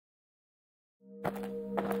Morning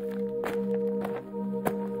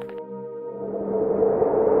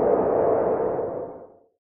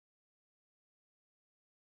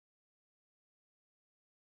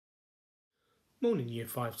Year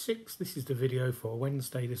 5-6, this is the video for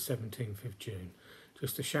Wednesday the 17th of June.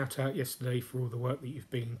 Just a shout out yesterday for all the work that you've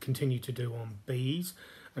continued to do on bees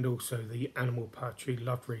and also the animal poetry,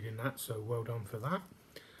 loved reading that, so well done for that.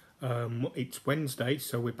 It's Wednesday,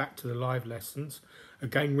 so we're back to the live lessons.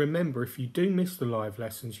 Again, remember, if you do miss the live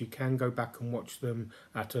lessons, you can go back and watch them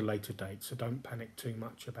at a later date, so don't panic too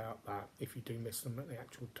much about that if you do miss them at the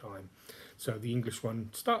actual time. So the English one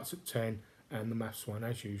starts at 10 and the maths one,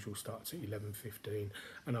 as usual, starts at 11:15,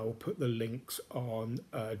 and I will put the links on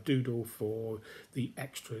Doodle for the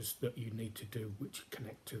extras that you need to do which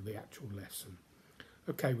connect to the actual lesson.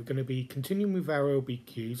 Okay, we're going to be continuing with our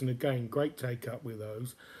LBQs, and again, great take up with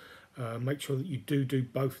those. Make sure that you do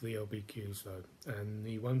both of the LBQs though, and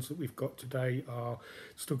the ones that we've got today are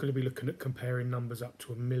still going to be looking at comparing numbers up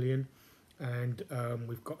to 1,000,000, and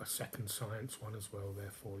we've got a second science one as well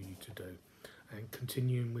there for you to do. And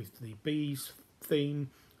continuing with the bees theme,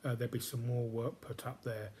 there'll be some more work put up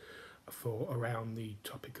there for around the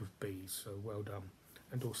topic of bees, so well done.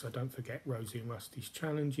 And also don't forget Rosie and Rusty's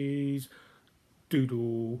challenges,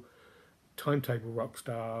 Doodle, Timetable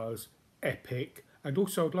Rockstars, Epic, and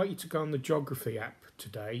also I'd like you to go on the geography app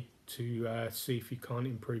today to see if you can't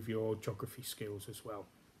improve your geography skills as well.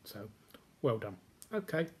 So well done.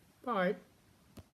 Okay, bye.